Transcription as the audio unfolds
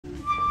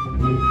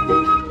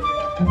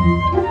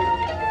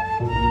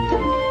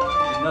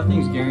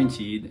Nothing's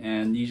guaranteed,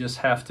 and you just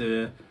have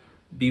to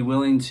be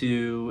willing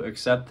to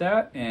accept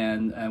that.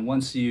 And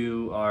once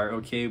you are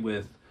okay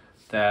with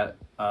that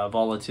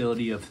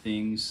volatility of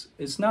things,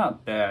 it's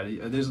not bad.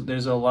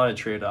 There's a lot of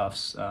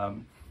trade-offs.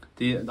 On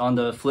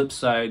the flip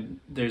side,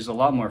 there's a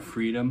lot more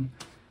freedom.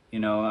 You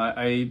know,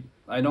 I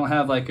don't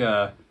have like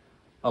a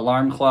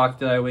alarm clock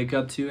that I wake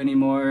up to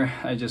anymore.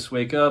 I just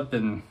wake up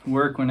and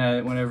work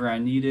whenever I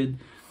needed.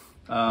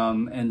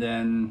 And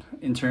then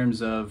in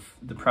terms of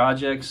the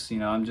projects, you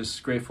know, I'm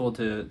just grateful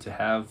to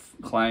have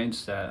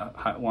clients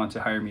that want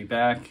to hire me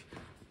back.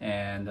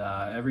 And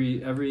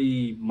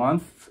every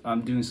month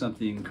I'm doing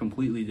something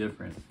completely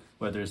different,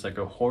 whether it's like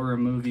a horror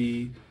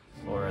movie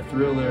or a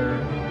thriller.